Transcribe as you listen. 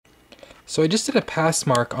So I just did a pass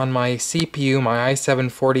mark on my CPU, my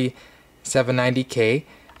i7-4790K.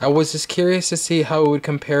 I was just curious to see how it would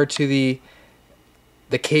compare to the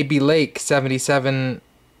KB Lake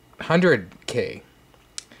 7700K.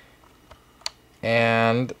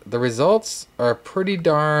 And the results are pretty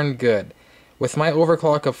darn good. With my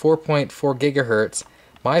overclock of 4.4 gigahertz,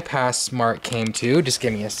 my pass mark came to, just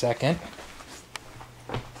give me a second.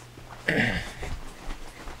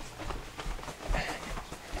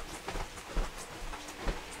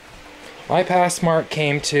 My pass mark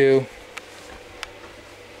came to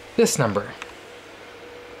this number.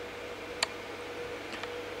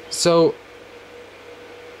 So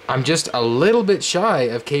I'm just a little bit shy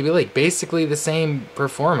of KB Lake, basically the same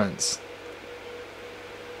performance.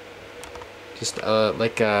 Just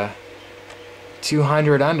like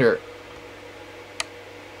 200 under.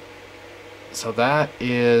 So that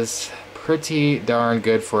is pretty darn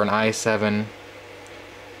good for an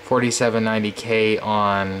i7-4790K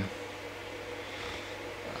on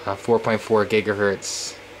 4.4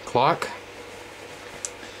 gigahertz clock.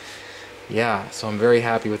 Yeah, so I'm very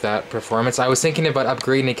happy with that performance. I was thinking about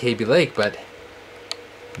upgrading to KB Lake, but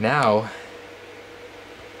now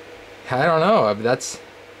I don't know. That's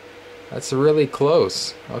really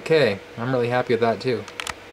close. Okay, I'm really happy with that too.